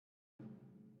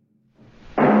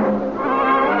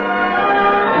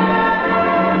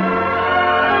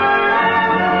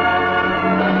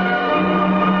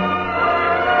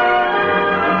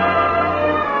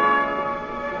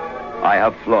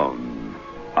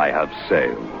I have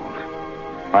sailed.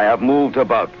 I have moved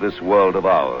about this world of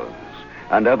ours,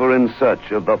 and ever in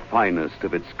search of the finest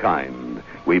of its kind,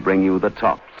 we bring you the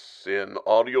tops in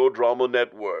audio drama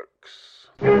networks.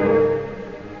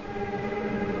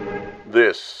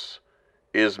 This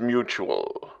is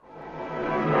Mutual.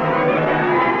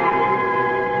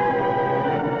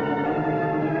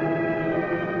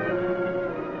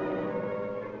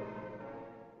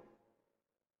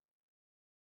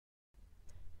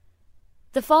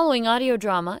 The following audio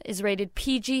drama is rated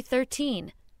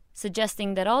PG-13,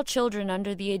 suggesting that all children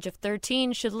under the age of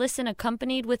 13 should listen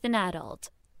accompanied with an adult.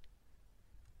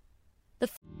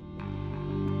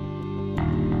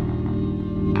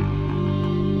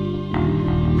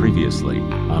 Previously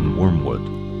on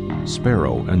Wormwood,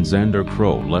 Sparrow and Xander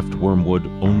Crow left Wormwood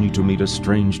only to meet a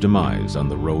strange demise on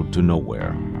the road to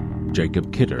nowhere.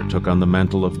 Jacob Kidder took on the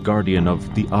mantle of guardian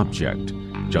of the object,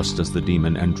 just as the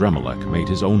demon Andremelech made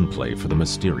his own play for the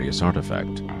mysterious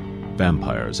artifact.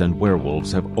 Vampires and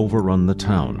werewolves have overrun the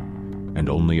town, and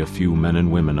only a few men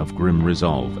and women of grim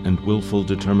resolve and willful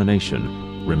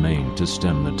determination remain to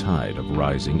stem the tide of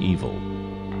rising evil.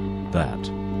 That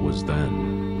was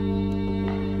then.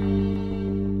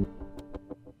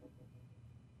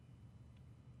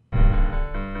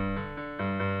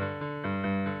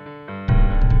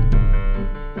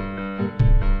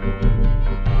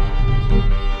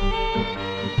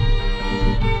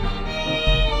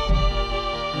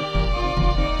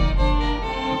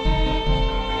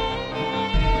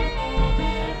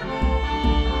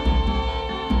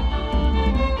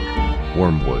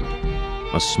 Wormwood,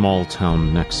 a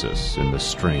small-town nexus in the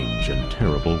strange and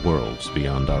terrible worlds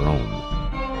beyond our own.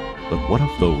 But what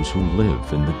of those who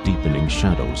live in the deepening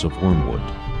shadows of Wormwood?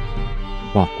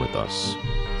 Walk with us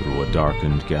through a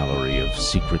darkened gallery of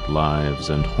secret lives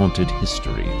and haunted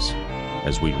histories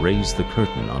as we raise the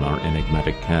curtain on our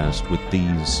enigmatic cast with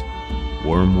these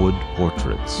Wormwood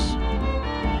Portraits.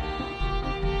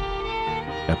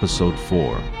 Episode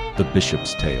 4, The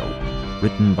Bishop's Tale,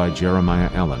 written by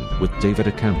Jeremiah Allen with David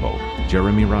Acampo,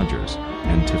 Jeremy Rogers,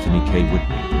 and Tiffany K.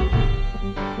 Whitney.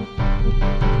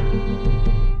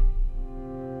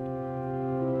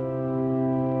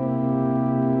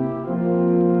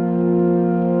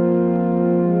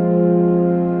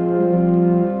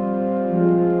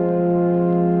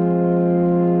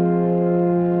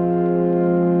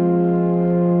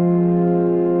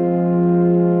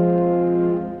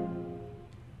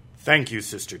 Thank you,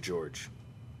 Sister George.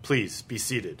 Please, be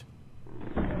seated.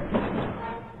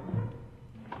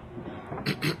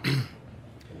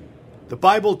 The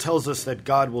Bible tells us that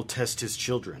God will test his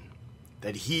children,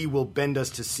 that he will bend us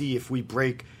to see if we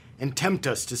break and tempt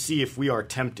us to see if we are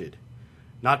tempted,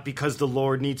 not because the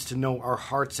Lord needs to know our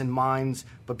hearts and minds,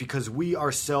 but because we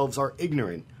ourselves are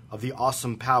ignorant of the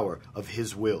awesome power of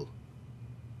his will.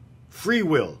 Free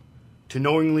will, to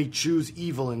knowingly choose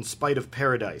evil in spite of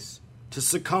paradise, to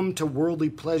succumb to worldly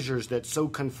pleasures that so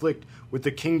conflict with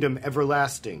the kingdom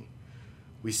everlasting.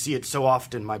 We see it so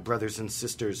often, my brothers and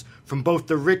sisters, from both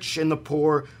the rich and the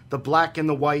poor, the black and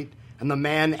the white, and the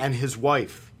man and his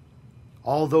wife.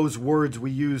 All those words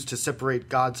we use to separate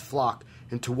God's flock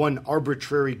into one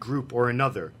arbitrary group or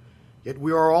another, yet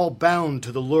we are all bound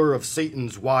to the lure of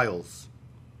Satan's wiles.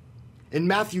 In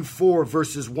Matthew 4,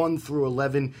 verses 1 through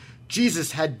 11,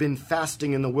 Jesus had been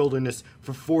fasting in the wilderness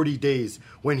for 40 days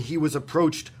when he was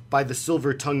approached by the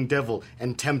silver-tongued devil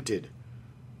and tempted.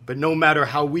 But no matter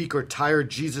how weak or tired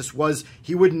Jesus was,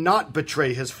 he would not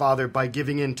betray his Father by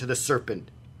giving in to the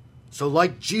serpent. So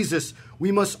like Jesus, we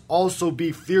must also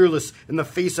be fearless in the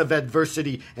face of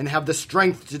adversity and have the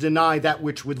strength to deny that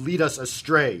which would lead us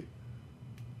astray.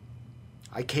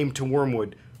 I came to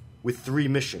Wormwood with 3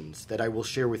 missions that I will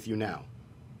share with you now.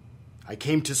 I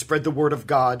came to spread the word of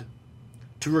God,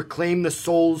 to reclaim the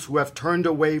souls who have turned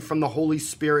away from the Holy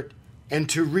Spirit, and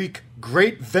to wreak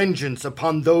great vengeance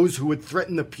upon those who would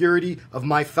threaten the purity of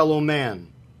my fellow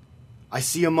man. I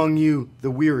see among you the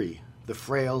weary, the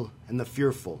frail, and the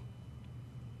fearful.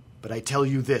 But I tell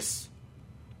you this,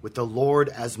 with the Lord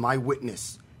as my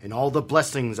witness and all the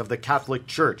blessings of the Catholic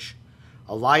Church,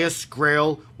 Elias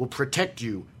Grail will protect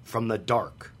you from the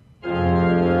dark.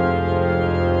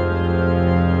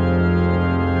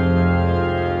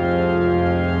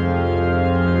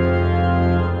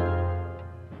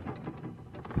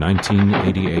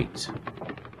 1988.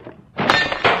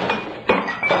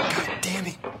 God damn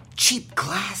it. Cheap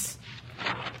glass.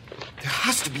 There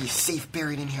has to be a safe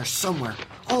buried in here somewhere.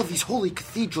 All of these holy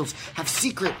cathedrals have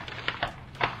secret...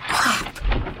 crap.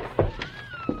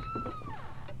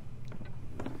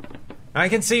 I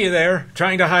can see you there,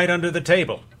 trying to hide under the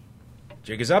table.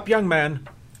 Jig is up, young man.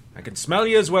 I can smell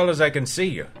you as well as I can see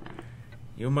you.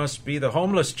 You must be the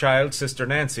homeless child Sister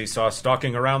Nancy saw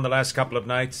stalking around the last couple of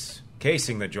nights,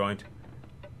 casing the joint.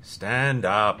 Stand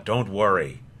up, don't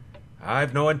worry.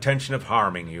 I've no intention of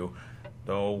harming you,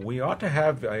 though we ought to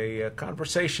have a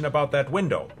conversation about that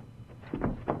window.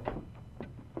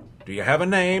 Do you have a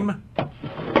name?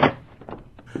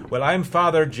 Well, I'm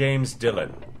Father James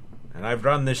Dillon, and I've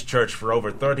run this church for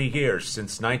over 30 years,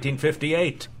 since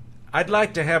 1958. I'd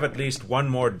like to have at least one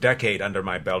more decade under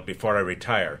my belt before I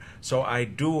retire, so I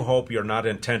do hope you're not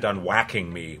intent on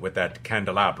whacking me with that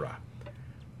candelabra.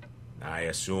 I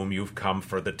assume you've come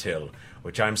for the till,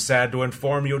 which I'm sad to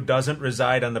inform you doesn't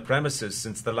reside on the premises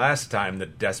since the last time the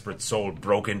desperate soul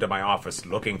broke into my office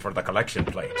looking for the collection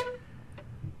plate.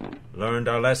 Learned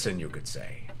our lesson, you could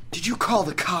say. Did you call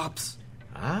the cops?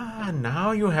 Ah,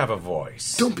 now you have a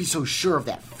voice. Don't be so sure of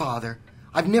that, Father.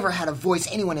 I've never had a voice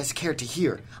anyone has cared to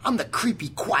hear. I'm the creepy,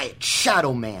 quiet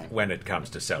shadow man. When it comes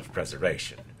to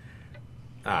self-preservation.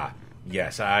 Ah,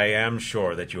 yes, I am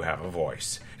sure that you have a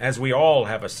voice, as we all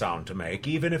have a sound to make,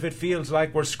 even if it feels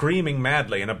like we're screaming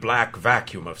madly in a black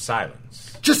vacuum of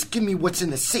silence. Just give me what's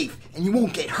in the safe, and you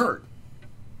won't get hurt.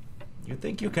 You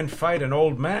think you can fight an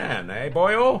old man, eh,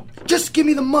 boyo? Just give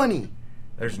me the money.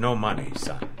 There's no money,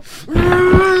 son.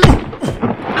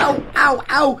 Ow, ow,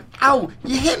 ow, ow!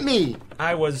 You hit me!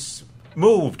 I was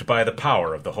moved by the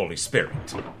power of the Holy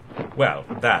Spirit. Well,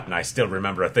 that, and I still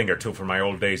remember a thing or two from my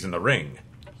old days in the ring.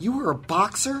 You were a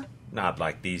boxer? Not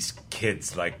like these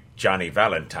kids like Johnny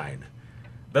Valentine.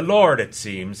 The Lord, it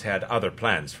seems, had other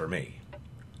plans for me.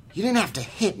 You didn't have to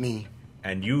hit me.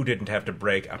 And you didn't have to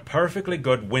break a perfectly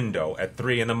good window at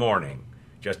 3 a.m.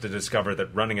 just to discover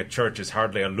that running a church is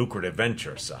hardly a lucrative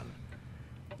venture, son.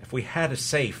 If we had a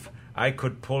safe, I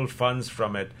could pull funds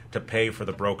from it to pay for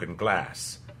the broken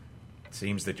glass. It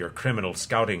seems that your criminal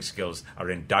scouting skills are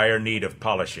in dire need of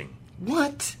polishing.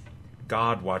 What?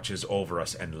 God watches over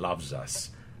us and loves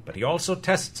us, but he also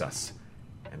tests us.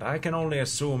 And I can only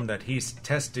assume that he's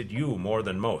tested you more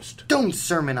than most. Don't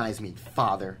sermonize me,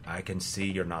 Father. I can see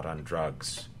you're not on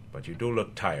drugs, but you do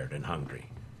look tired and hungry.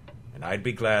 And I'd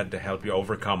be glad to help you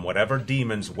overcome whatever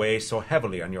demons weigh so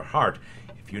heavily on your heart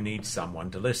if you need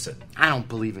someone to listen. I don't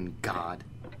believe in God.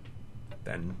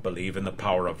 Then believe in the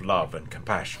power of love and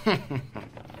compassion.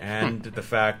 And the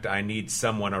fact I need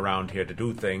someone around here to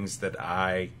do things that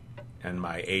I and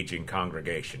my aging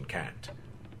congregation can't.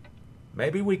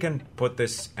 Maybe we can put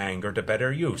this anger to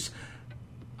better use.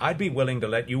 I'd be willing to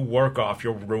let you work off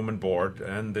your room and board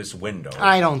and this window.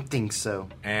 I don't think so.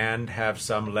 And have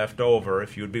some left over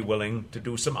if you'd be willing to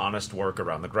do some honest work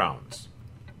around the grounds.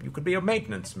 You could be a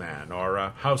maintenance man or a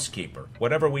housekeeper,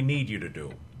 whatever we need you to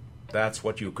do. That's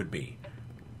what you could be.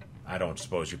 I don't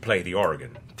suppose you play the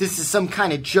organ. This is some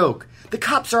kind of joke. The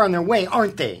cops are on their way,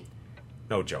 aren't they?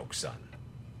 No joke, son.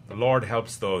 The Lord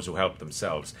helps those who help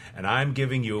themselves, and I'm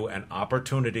giving you an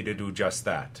opportunity to do just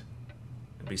that.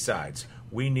 And besides,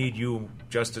 we need you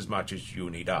just as much as you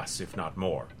need us, if not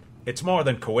more. It's more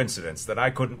than coincidence that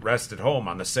I couldn't rest at home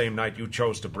on the same night you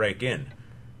chose to break in,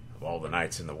 of all the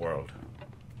nights in the world.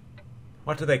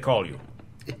 What do they call you?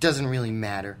 It doesn't really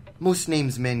matter. Most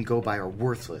names men go by are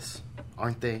worthless,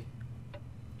 aren't they?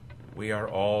 We are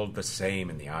all the same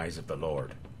in the eyes of the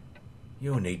Lord.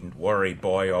 You needn't worry,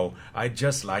 boyo. I'd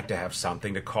just like to have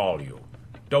something to call you.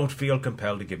 Don't feel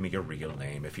compelled to give me your real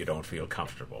name if you don't feel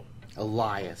comfortable.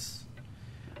 Elias.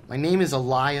 My name is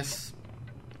Elias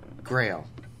Grail.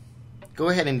 Go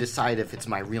ahead and decide if it's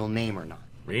my real name or not.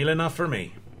 Real enough for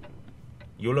me.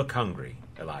 You look hungry,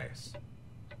 Elias.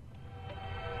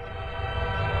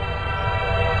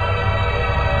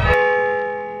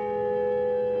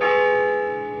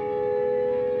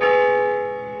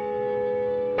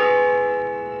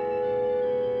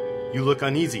 You look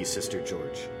uneasy, Sister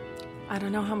George. I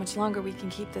don't know how much longer we can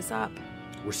keep this up.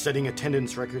 We're setting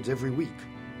attendance records every week.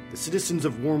 The citizens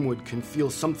of Wormwood can feel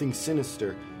something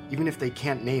sinister, even if they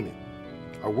can't name it.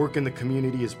 Our work in the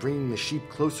community is bringing the sheep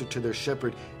closer to their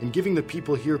shepherd and giving the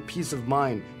people here peace of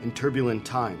mind in turbulent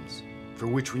times, for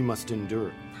which we must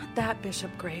endure. Not that,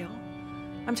 Bishop Grail.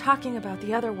 I'm talking about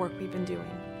the other work we've been doing.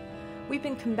 We've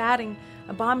been combating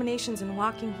abominations and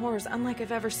walking horrors unlike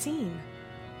I've ever seen.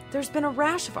 There's been a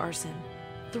rash of arson,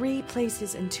 3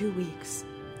 places in 2 weeks,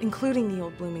 including the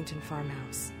old Bloomington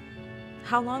farmhouse.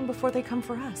 How long before they come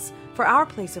for us, for our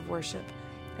place of worship,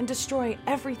 and destroy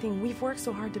everything we've worked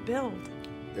so hard to build?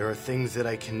 There are things that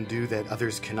I can do that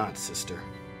others cannot, sister.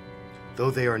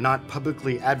 Though they are not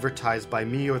publicly advertised by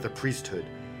me or the priesthood,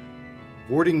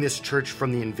 warding this church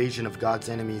from the invasion of God's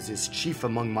enemies is chief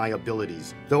among my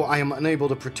abilities. Though I am unable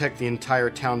to protect the entire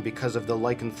town because of the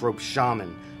lycanthrope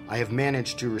shaman, I have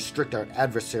managed to restrict our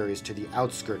adversaries to the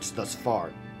outskirts thus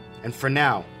far. And for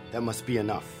now, that must be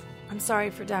enough. I'm sorry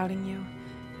for doubting you.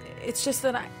 It's just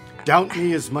that Doubt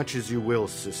me as much as you will,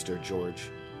 Sister George,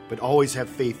 but always have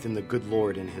faith in the good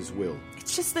Lord and His will.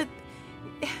 It's just that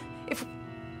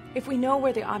if we know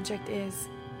where the object is,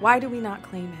 why do we not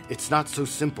claim it? It's not so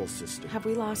simple, Sister. Have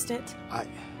we lost it?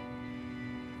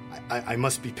 I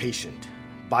must be patient,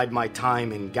 bide my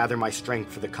time, and gather my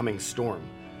strength for the coming storm.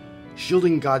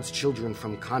 Shielding God's children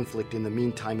from conflict in the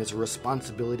meantime is a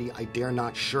responsibility I dare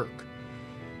not shirk.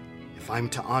 If I'm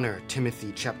to honor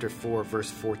Timothy chapter 4,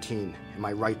 verse 14, and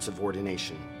my rites of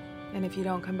ordination. And if you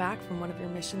don't come back from one of your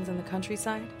missions in the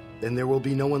countryside? Then there will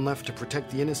be no one left to protect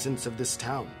the innocents of this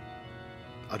town.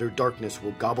 Utter darkness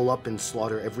will gobble up and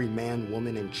slaughter every man,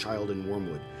 woman, and child in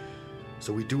Wormwood.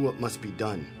 So we do what must be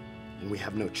done, and we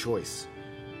have no choice.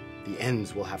 The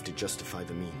ends will have to justify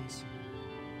the means.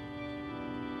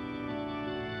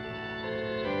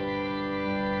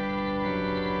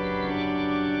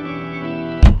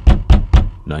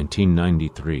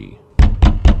 (1993).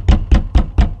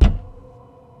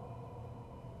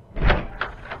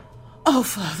 Oh,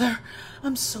 Father,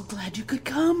 I'm so glad you could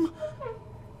come.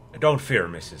 Don't fear,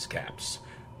 Mrs. Capps.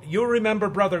 You remember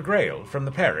Brother Grail from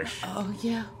the parish? Oh,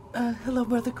 yeah. Hello,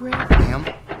 Brother Gray.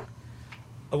 Ma'am?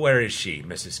 Where is she,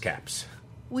 Mrs. Capps?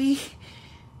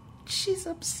 She's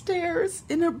upstairs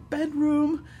in her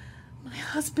bedroom. My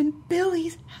husband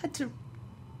Billy had to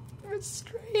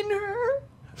restrain her.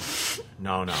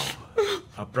 No.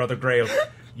 Brother Grail,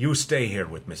 you stay here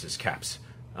with Mrs. Capps.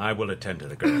 I will attend to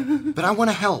the girl. But I want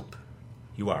to help.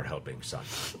 You are helping, son.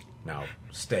 Now,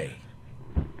 stay.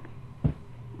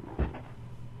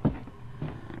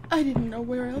 I didn't know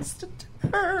where else to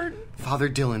turn. Father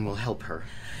Dillon will help her.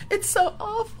 It's so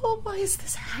awful. Why is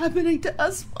this happening to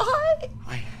us? Why?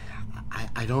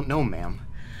 I don't know, ma'am.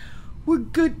 We're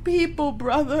good people,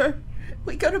 brother.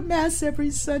 We go to Mass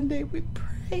every Sunday. We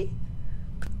pray.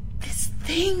 But this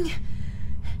thing,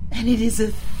 and it is a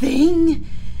thing,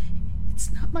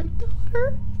 it's not my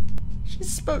daughter. She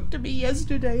spoke to me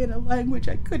yesterday in a language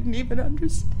I couldn't even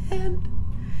understand.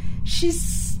 She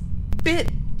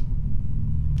spit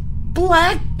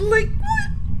black liquid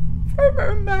from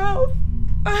her mouth.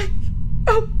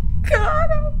 Oh God,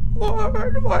 oh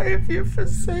Lord, why have you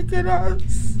forsaken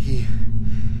us? He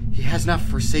has not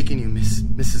forsaken you,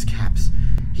 Mrs. Capps.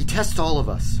 He tests all of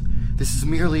us. This is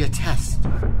merely a test.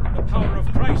 The power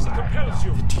of Christ compels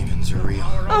you. The demons are real.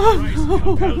 The power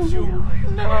of Christ compels you.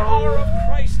 The power of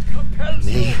Christ compels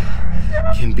you. They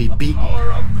can be beaten. The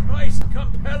power of Christ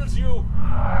compels you.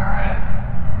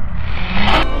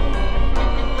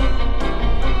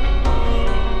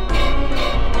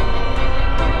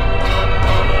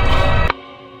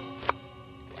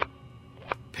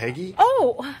 Peggy?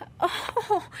 Oh,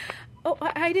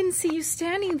 I didn't see you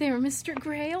standing there, Mr.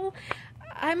 Grail.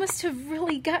 I must have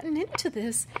really gotten into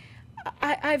this.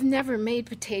 I've never made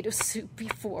potato soup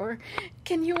before.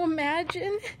 Can you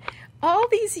imagine? All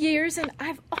these years, and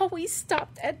I've always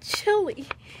stopped at chili.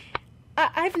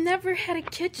 I've never had a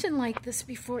kitchen like this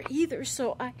before either,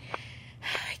 so I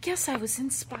guess I was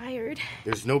inspired.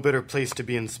 There's no better place to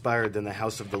be inspired than the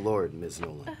house of the Lord, Ms.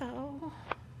 Nolan. Oh,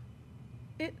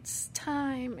 it's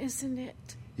time, isn't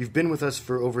it? You've been with us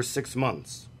for over 6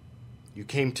 months. You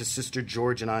came to Sister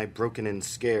George and I broken and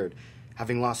scared,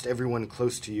 having lost everyone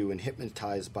close to you and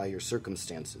hypnotized by your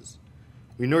circumstances.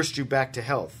 We nursed you back to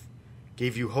health,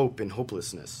 gave you hope in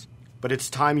hopelessness. But it's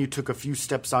time you took a few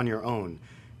steps on your own.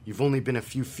 You've only been a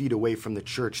few feet away from the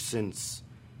church since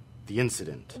the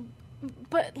incident.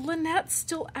 But Lynette's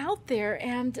still out there,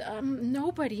 and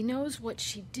nobody knows what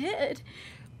she did.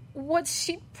 What's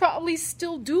she probably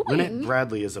still doing? Lynette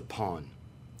Bradley is a pawn,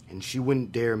 and she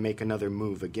wouldn't dare make another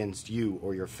move against you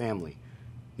or your family,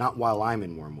 not while I'm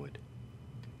in Wormwood.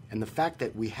 And the fact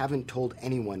that we haven't told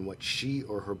anyone what she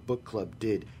or her book club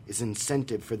did is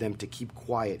incentive for them to keep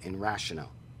quiet and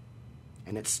rational.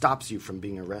 And it stops you from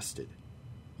being arrested.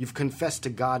 You've confessed to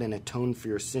God and atoned for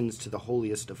your sins to the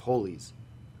holiest of holies.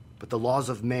 But the laws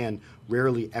of man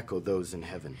rarely echo those in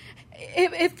heaven.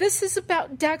 If this is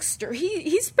about Dexter,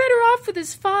 he's better off with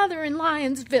his father in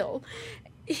Lionsville.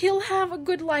 He'll have a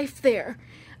good life there.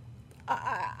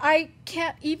 I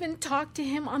can't even talk to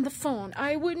him on the phone.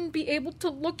 I wouldn't be able to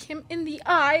look him in the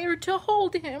eye or to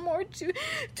hold him or to...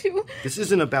 This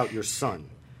isn't about your son.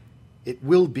 It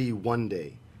will be one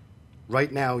day.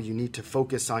 Right now, you need to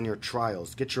focus on your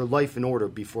trials, get your life in order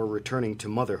before returning to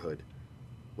motherhood.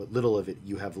 What little of it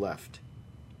you have left.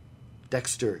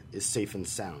 Dexter is safe and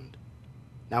sound.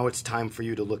 Now it's time for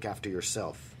you to look after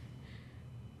yourself.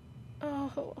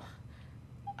 Oh,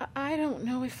 I don't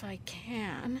know if I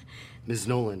can. Ms.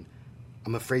 Nolan,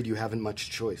 I'm afraid you haven't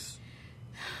much choice.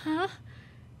 Huh?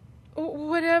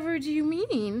 Whatever do you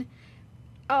mean?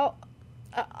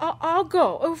 I'll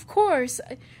go, of course.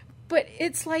 But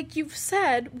it's like you've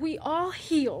said, we all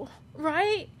heal,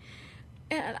 right?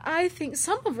 And I think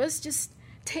some of us just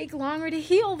take longer to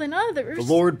heal than others.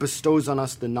 The Lord bestows on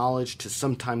us the knowledge to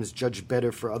sometimes judge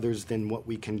better for others than what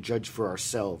we can judge for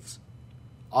ourselves.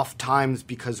 Oft-times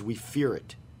because we fear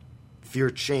it. Fear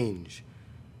change.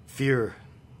 Fear,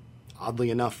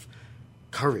 oddly enough,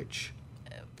 courage.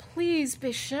 Please,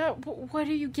 Bishop, what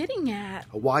are you getting at?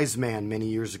 A wise man many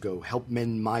years ago helped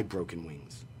mend my broken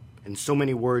wings. In so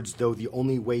many words, though, the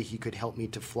only way he could help me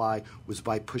to fly was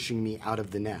by pushing me out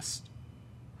of the nest.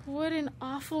 What an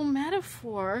awful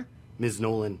metaphor. Ms.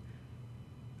 Nolan,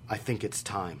 I think it's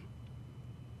time.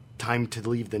 Time to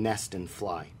leave the nest and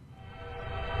fly.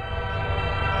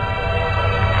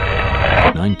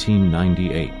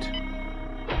 1998.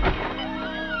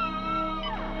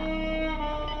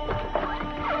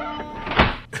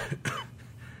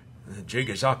 The jig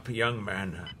is up, young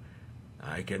man.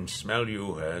 I can smell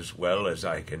you as well as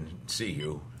I can see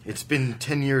you. It's been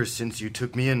 10 years since you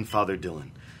took me in, Father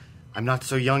Dillon. I'm not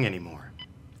so young anymore.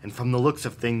 And from the looks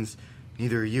of things,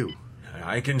 neither are you.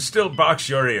 I can still box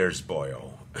your ears,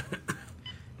 boyo.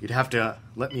 You'd have to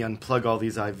let me unplug all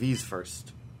these IVs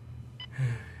first.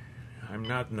 I'm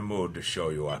not in the mood to show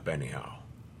you up anyhow.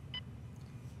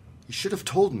 You should have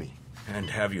told me. And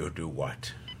have you do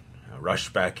what?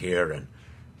 Rush back here and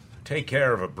take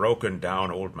care of a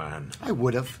broken-down old man? I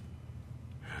would have.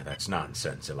 That's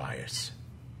nonsense, Elias.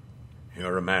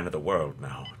 You're a man of the world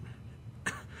now.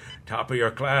 Top of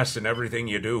your class in everything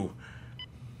you do.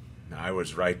 I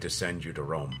was right to send you to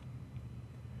Rome.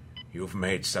 You've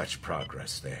made such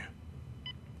progress there.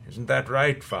 Isn't that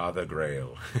right, Father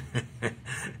Grail? It'd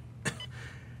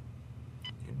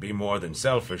be more than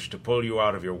selfish to pull you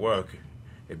out of your work.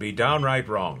 It'd be downright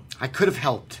wrong. I could have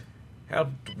helped.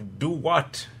 Helped do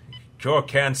what? Cure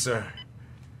cancer?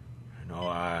 No,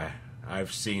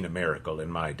 I've seen a miracle in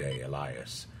my day,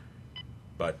 Elias.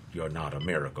 But you're not a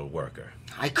miracle worker.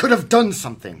 I could have done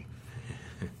something.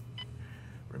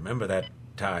 Remember that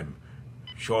time,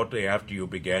 shortly after you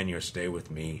began your stay with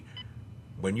me,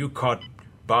 when you caught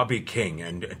Bobby King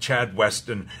and Chad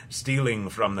Weston stealing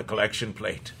from the collection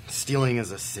plate? Stealing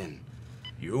is a sin.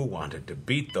 You wanted to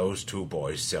beat those two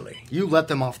boys silly. You let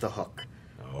them off the hook.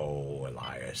 Oh,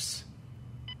 Elias.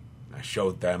 I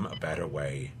showed them a better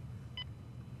way.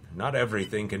 Not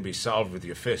everything can be solved with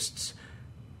your fists.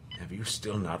 Have you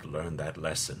still not learned that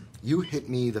lesson? You hit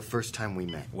me the first time we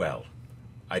met. Well,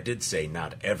 I did say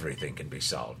not everything can be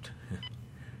solved.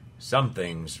 Some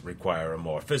things require a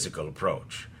more physical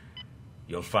approach.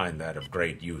 You'll find that of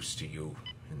great use to you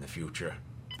in the future.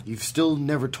 You've still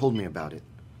never told me about it.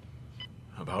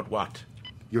 About what?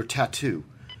 Your tattoo.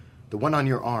 The one on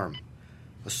your arm.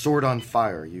 A sword on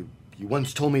fire. You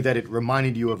once told me that it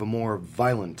reminded you of a more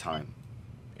violent time.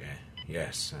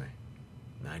 Yes,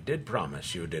 I did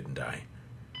promise you, didn't I?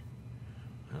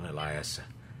 Well, Elias,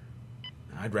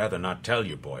 I'd rather not tell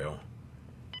you, boyo.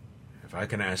 If I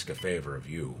can ask a favor of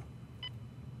you,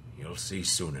 you'll see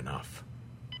soon enough.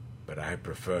 But I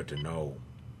prefer to know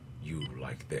you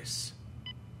like this.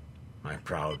 My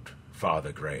proud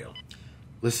Father Grail.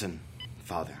 Listen,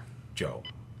 Father. Joe.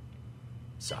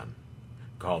 Son,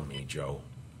 call me Joe.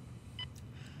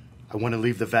 I want to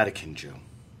leave the Vatican, Joe.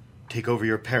 Take over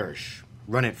your parish.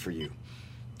 Run it for you.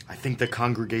 I think the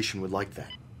congregation would like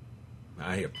that.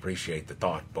 I appreciate the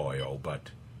thought, boyo,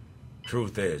 but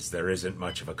truth is, there isn't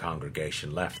much of a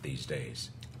congregation left these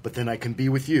days. But then I can be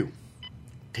with you.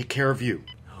 Take care of you.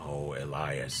 Oh,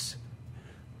 Elias.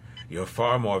 You're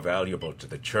far more valuable to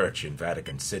the church in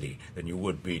Vatican City than you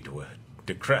would be to a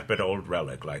decrepit old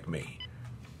relic like me.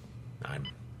 I'm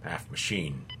half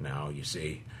machine now, you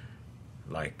see.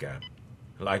 Like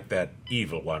that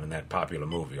evil one in that popular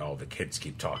movie all the kids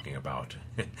keep talking about.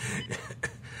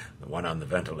 The one on the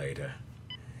ventilator.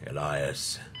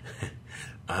 Elias,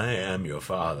 I am your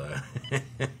father.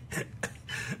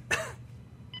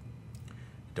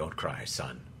 Don't cry,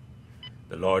 son.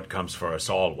 The Lord comes for us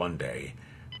all one day,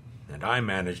 and I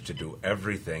managed to do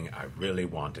everything I really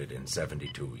wanted in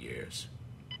 72 years.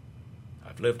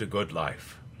 I've lived a good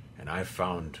life, and I've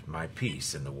found my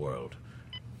peace in the world.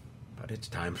 But it's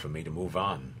time for me to move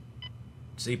on.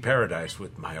 See paradise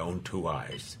with my own two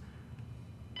eyes.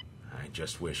 I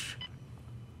just wish...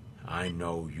 I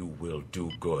know you will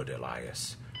do good,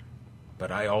 Elias.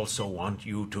 But I also want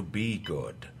you to be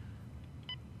good.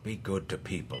 Be good to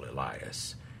people,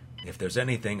 Elias. If there's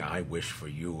anything I wish for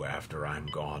you after I'm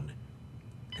gone,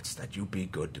 it's that you be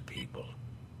good to people.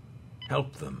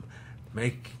 Help them.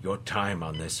 Make your time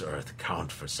on this earth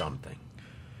count for something.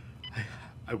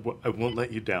 I won't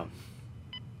let you down.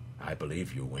 I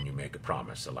believe you when you make a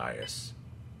promise, Elias.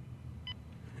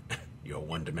 You're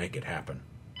one to make it happen.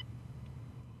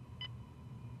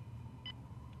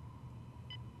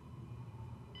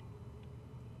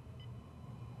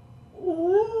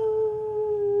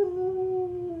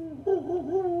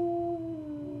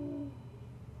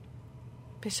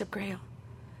 Bishop Grail,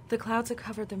 the clouds have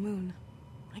covered the moon.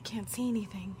 I can't see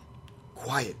anything.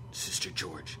 Quiet, Sister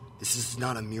George. This is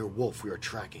not a mere wolf we are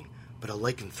tracking, but a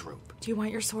lycanthrope. Do you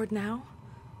want your sword now?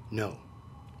 No,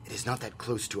 it is not that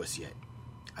close to us yet.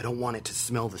 I don't want it to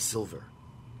smell the silver.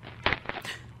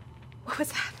 What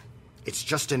was that? It's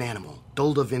just an animal,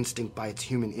 dulled of instinct by its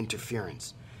human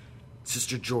interference.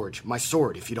 Sister George, my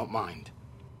sword, if you don't mind.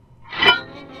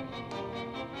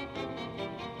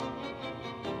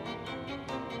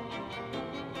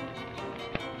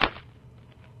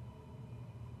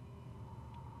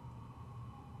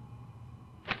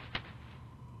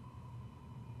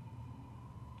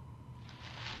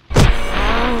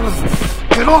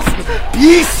 Get off me,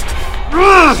 beast!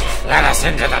 Let us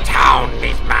into the town,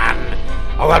 meat man,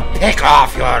 or we'll pick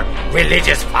off your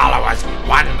religious followers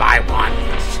one by one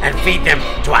and feed them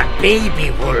to our baby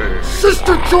wolves.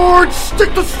 Sister George,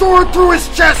 stick the sword through his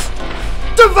chest!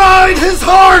 Divide his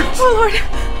heart! Oh, Lord,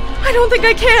 I don't think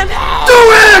I can.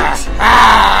 Do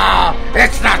it!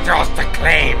 It's not yours to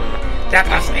claim. Let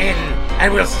us in,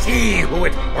 and we'll see who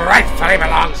it rightfully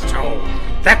belongs to.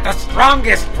 Let the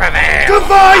strongest prevail.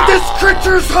 Divide this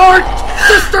creature's heart!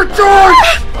 Sister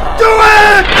George! Do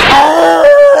it!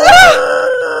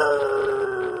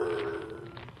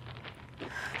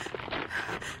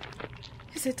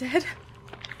 Is it dead?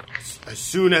 As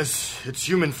soon as its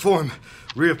human form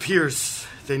reappears,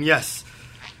 then yes,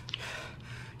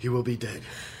 he will be dead.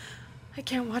 I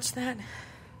can't watch that.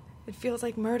 It feels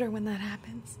like murder when that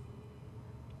happens.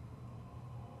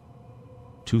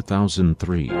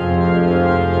 2003.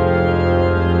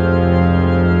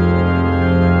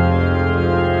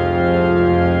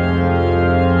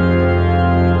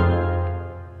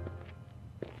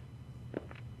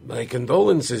 My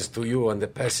condolences to you on the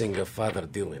passing of Father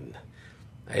Dillon.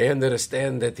 I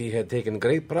understand that he had taken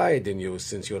great pride in you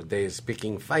since your days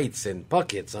picking fights and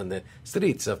pockets on the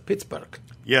streets of Pittsburgh.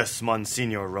 Yes,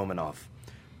 Monsignor Romanov.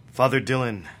 Father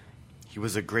Dillon, he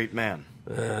was a great man.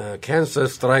 Cancer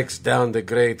strikes down the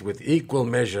great with equal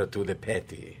measure to the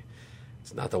petty.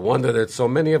 It's not a wonder that so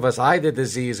many of us eye the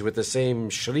disease with the same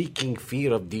shrieking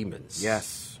fear of demons.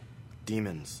 Yes,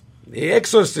 demons. The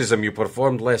exorcism you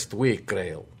performed last week,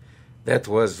 Grail, that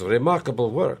was remarkable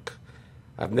work.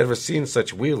 I've never seen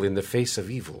such will in the face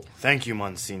of evil. Thank you,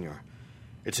 Monsignor.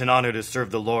 It's an honor to serve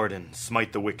the Lord and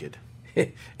smite the wicked.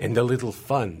 And a little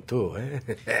fun, too,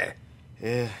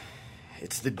 eh?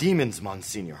 It's the demons,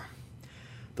 Monsignor.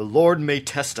 The Lord may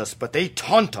test us, but they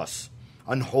taunt us.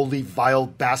 Unholy, vile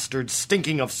bastards,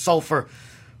 stinking of sulfur.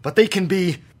 But they can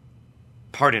be...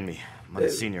 Pardon me,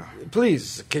 Monsignor.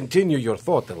 Please, continue your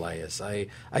thought, Elias. I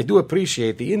do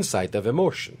appreciate the insight of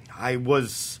emotion. I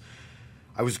was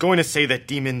going to say that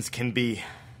demons can be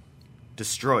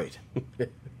destroyed.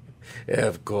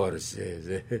 Of course.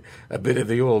 Yes. A bit of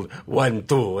the old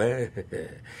 1-2, eh?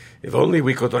 If only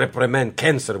we could reprimand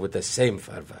cancer with the same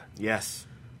fervor. Yes.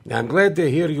 I'm glad to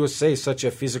hear you say such a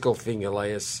physical thing,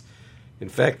 Elias. In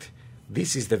fact,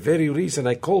 this is the very reason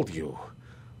I called you.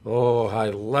 Oh, I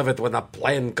love it when a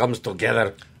plan comes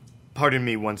together. Pardon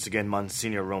me once again,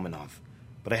 Monsignor Romanov,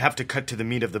 but I have to cut to the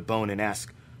meat of the bone and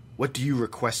ask, what do you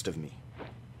request of me?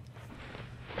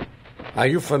 Are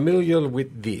you familiar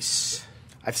with this?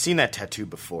 I've seen that tattoo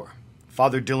before.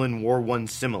 Father Dillon wore one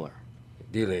similar.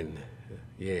 Dillon,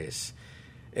 yes.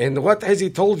 And what has he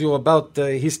told you about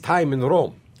his time in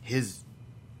Rome?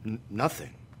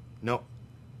 Nothing. No,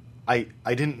 I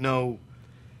didn't know.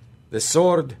 The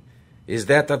sword is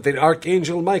that of the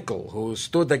Archangel Michael, who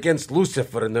stood against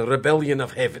Lucifer in the rebellion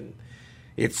of heaven.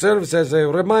 It serves as a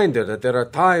reminder that there are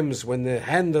times when the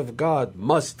hand of God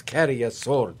must carry a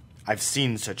sword. I've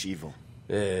seen such evil.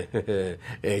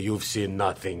 You've seen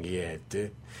nothing yet.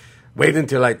 Wait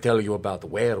until I tell you about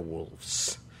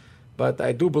werewolves. But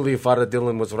I do believe Father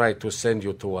Dillon was right to send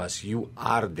you to us. You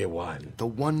are the one. The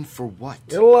one for what?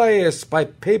 Elias, by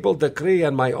papal decree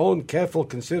and my own careful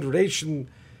consideration,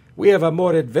 we have a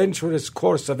more adventurous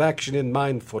course of action in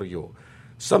mind for you.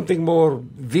 Something more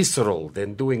visceral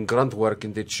than doing grunt work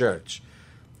in the church.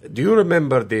 Do you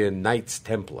remember the Knights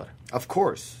Templar? Of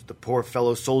course, the poor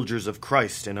fellow soldiers of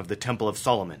Christ and of the Temple of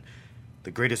Solomon,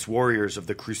 the greatest warriors of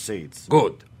the Crusades.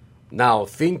 Good. Now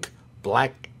think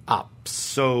Black Ops.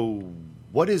 So,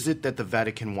 what is it that the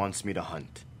Vatican wants me to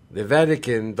hunt? The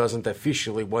Vatican doesn't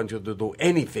officially want you to do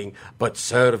anything but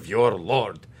serve your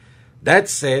Lord. That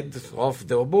said, off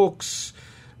the books,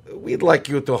 we'd like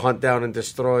you to hunt down and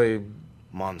destroy...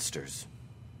 monsters.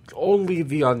 Only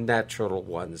the unnatural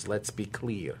ones, let's be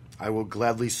clear. I will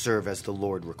gladly serve as the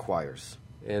Lord requires.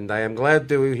 And I am glad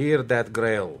to hear that,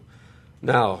 Grail.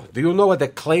 Now, do you know what a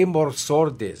claymore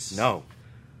sword is? No.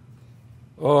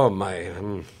 Oh, my.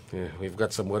 We've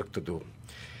got some work to do.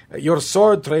 Your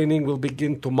sword training will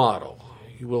begin tomorrow.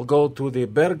 You will go to the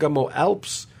Bergamo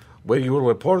Alps, where you will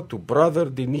report to Brother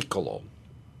Di Niccolo.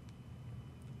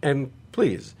 And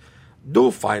please,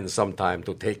 do find some time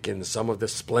to take in some of the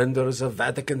splendors of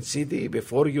Vatican City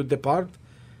before you depart.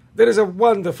 There is a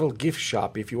wonderful gift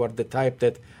shop if you are the type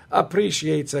that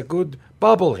appreciates a good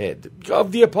bobblehead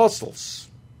of the apostles.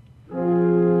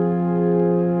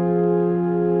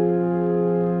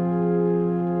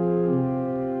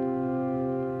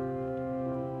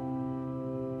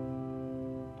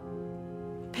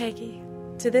 Peggy,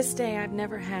 to this day I've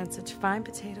never had such fine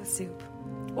potato soup,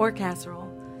 or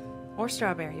casserole, or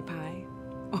strawberry pie,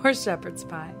 or shepherd's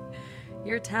pie.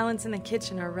 Your talents in the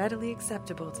kitchen are readily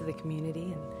acceptable to the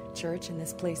community and church in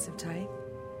this place of type.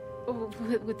 Oh,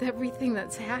 with everything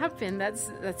that's happened, that's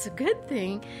a good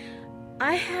thing.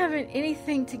 I haven't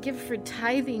anything to give for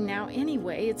tithing now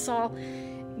anyway. It's all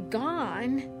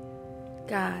gone.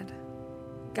 God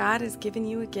has given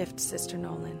you a gift, Sister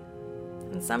Nolan.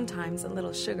 And sometimes a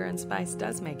little sugar and spice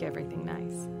does make everything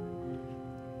nice.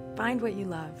 Find what you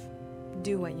love,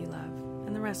 do what you love,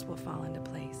 and the rest will fall into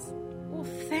place. Well,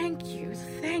 thank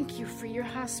you for your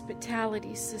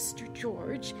hospitality, Sister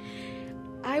George.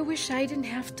 I wish I didn't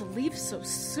have to leave so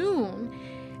soon.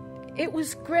 It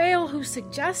was Grail who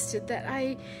suggested that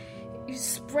I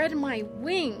spread my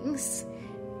wings.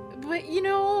 But,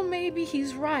 maybe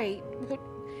he's right.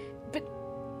 But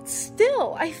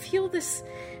still, I feel this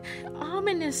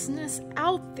ominousness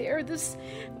out there, this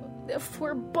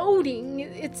foreboding.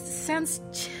 It sends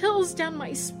chills down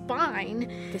my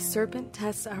spine. The serpent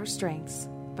tests our strengths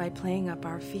by playing up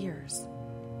our fears.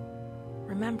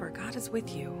 Remember, God is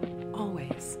with you,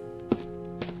 always.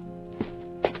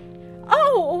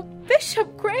 Oh,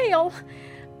 Bishop Grail!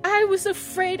 I was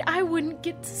afraid I wouldn't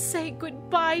get to say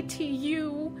goodbye to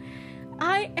you.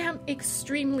 I am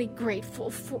extremely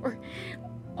grateful for...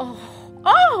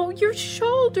 Oh, your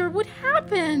shoulder! What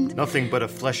happened? Nothing but a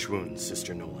flesh wound,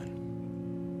 Sister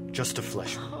Nolan. Just a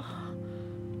flesh wound.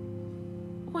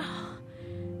 Well,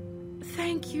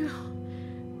 thank you.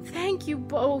 Thank you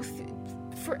both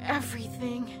for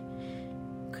everything.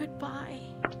 Goodbye.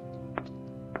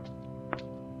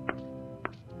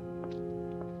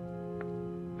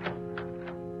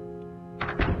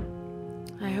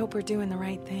 I hope we're doing the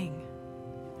right thing.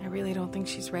 I really don't think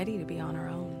she's ready to be on her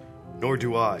own. Nor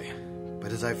do I.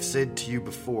 But as I've said to you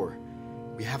before,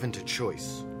 we haven't a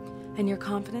choice. And you're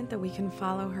confident that we can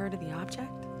follow her to the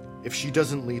object? If she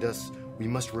doesn't lead us, we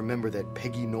must remember that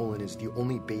Peggy Nolan is the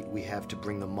only bait we have to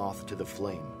bring the moth to the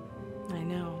flame. I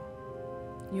know.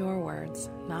 Your words,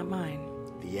 not mine.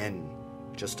 The end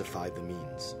justified the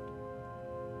means.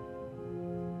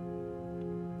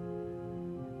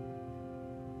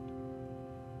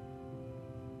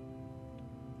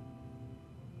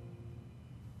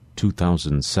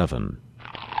 (2007).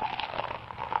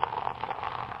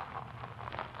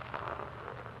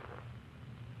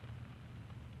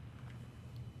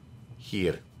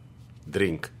 Here,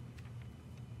 drink.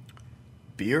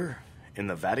 Beer? In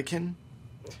the Vatican?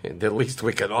 The least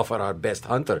we can offer our best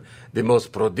hunter, the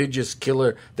most prodigious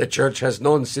killer the church has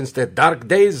known since the dark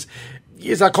days,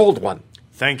 is a cold one.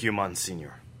 Thank you,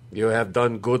 Monsignor. You have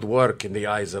done good work in the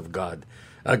eyes of God,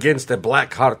 against the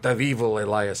black heart of evil,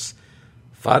 Elias.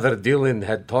 Father Dillon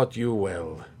had taught you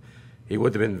well. He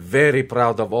would have been very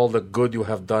proud of all the good you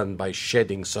have done by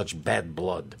shedding such bad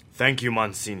blood. Thank you,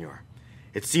 Monsignor.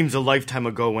 It seems a lifetime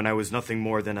ago when I was nothing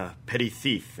more than a petty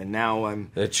thief, and now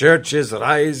I'm... The church's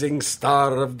rising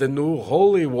star of the new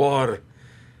holy war.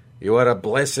 You are a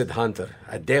blessed hunter,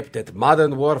 adept at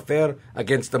modern warfare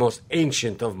against the most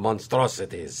ancient of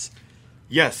monstrosities.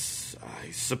 Yes,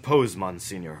 I suppose,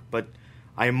 Monsignor, but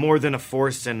I am more than a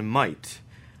force and might.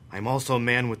 I am also a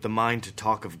man with the mind to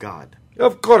talk of God.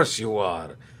 Of course you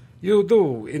are. You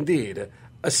do, indeed.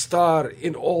 A star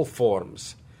in all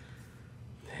forms.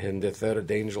 And the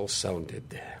third angel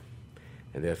sounded,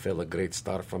 and there fell a great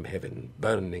star from heaven,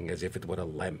 burning as if it were a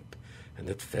lamp, and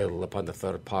it fell upon the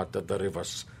third part of the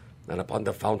rivers, and upon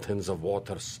the fountains of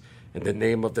waters, and the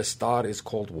name of the star is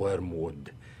called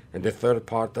Wormwood, and the third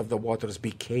part of the waters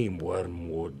became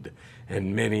wormwood,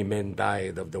 and many men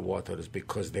died of the waters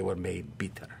because they were made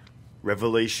bitter.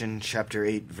 Revelation chapter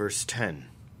 8, verse 10.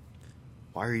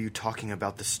 Why are you talking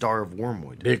about the Star of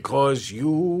Wormwood? Because you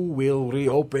will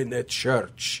reopen the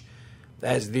church.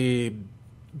 as the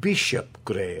Bishop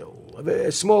Grail of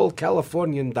a small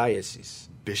Californian diocese.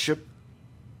 Bishop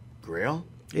Grail?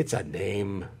 It's a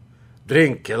name.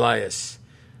 Drink, Elias.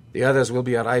 The others will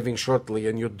be arriving shortly,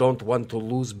 and you don't want to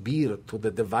lose beer to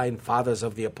the divine fathers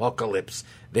of the apocalypse.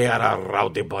 They are a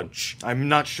rowdy bunch. I'm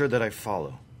not sure that I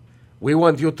follow. We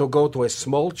want you to go to a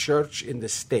small church in the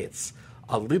States,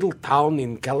 a little town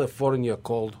in California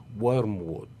called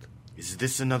Wormwood. Is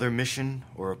this another mission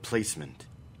or a placement?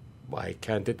 Why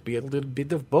can't it be a little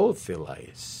bit of both,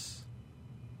 Elias?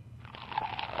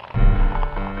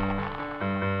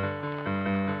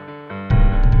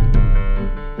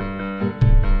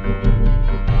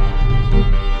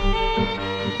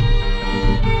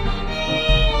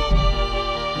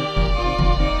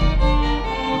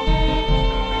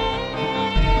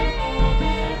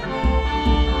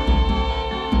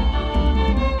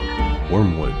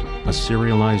 Wormwood, a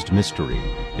serialized mystery,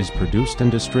 is produced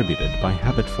and distributed by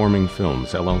Habit Forming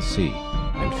Films, LLC,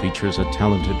 and features a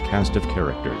talented cast of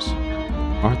characters.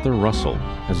 Arthur Russell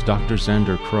as Dr.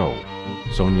 Xander Crow,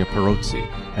 Sonia Perozzi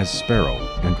as Sparrow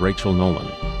and Rachel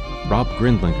Nolan, Rob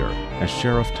Grindlinger as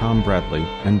Sheriff Tom Bradley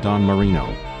and Don Marino,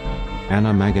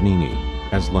 Anna Maganini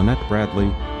as Lynette Bradley,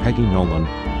 Peggy Nolan,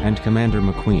 and Commander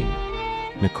McQueen,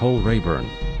 Nicole Rayburn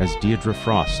as Deirdre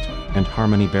Frost and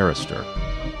Harmony Barrister,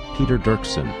 Peter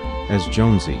Dirksen as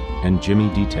Jonesy and Jimmy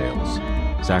Details,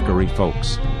 Zachary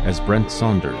Folks as Brent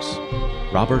Saunders,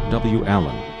 Robert W.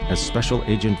 Allen as Special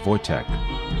Agent Wojtek,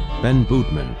 Ben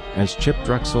Boodman as Chip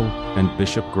Drexel and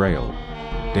Bishop Grail,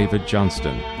 David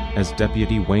Johnston as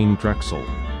Deputy Wayne Drexel,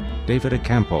 David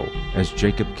Acampo as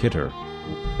Jacob Kidder,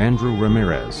 Andrew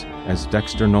Ramirez as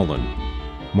Dexter Nolan,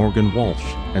 Morgan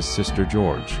Walsh as Sister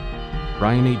George,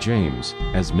 Brian A. James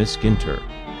as Miss Ginter,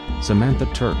 Samantha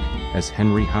Turk as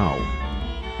Henry Howe,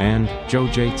 and Joe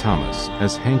J. Thomas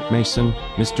as Hank Mason,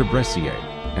 Mr. Bressier,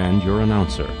 and your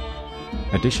announcer.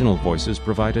 Additional voices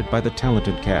provided by the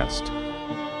talented cast.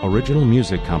 Original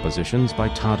music compositions by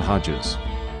Todd Hodges.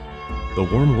 The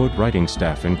Wormwood writing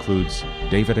staff includes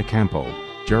David Acampo,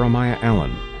 Jeremiah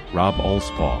Allen, Rob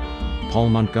Allspaw, Paul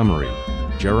Montgomery,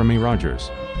 Jeremy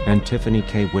Rogers, and Tiffany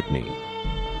K. Whitney.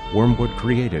 Wormwood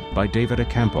created by David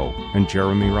Acampo and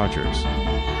Jeremy Rogers.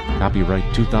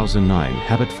 Copyright 2009,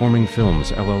 Habit Forming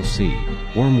Films, LLC.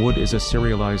 Wormwood is a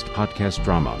serialized podcast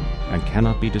drama and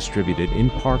cannot be distributed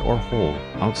in part or whole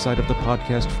outside of the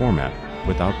podcast format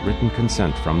without written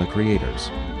consent from the creators.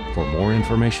 For more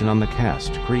information on the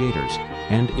cast, creators,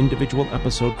 and individual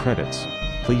episode credits,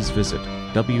 please visit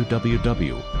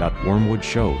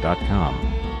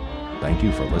www.wormwoodshow.com. Thank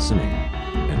you for listening,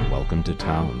 and welcome to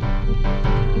town.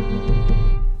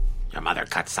 Your mother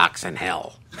cut socks in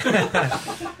hell.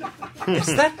 Is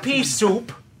that pea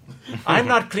soup? I'm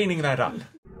not cleaning that up.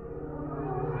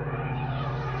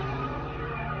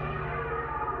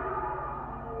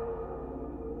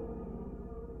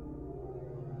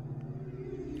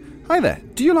 Hi there.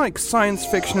 Do you like science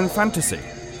fiction and fantasy?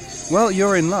 Well,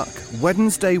 you're in luck.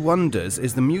 Wednesday Wonders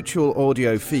is the Mutual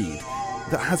audio feed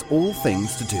that has all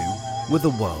things to do with the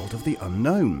world of the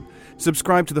unknown.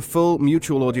 Subscribe to the full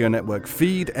Mutual Audio Network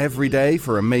feed every day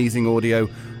for amazing audio,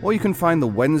 or you can find the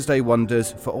Wednesday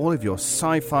Wonders for all of your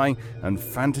sci-fi and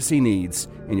fantasy needs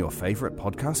in your favorite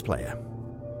podcast player.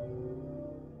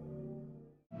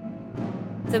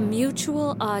 The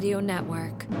Mutual Audio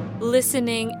Network.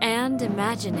 Listening and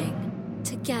imagining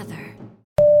together.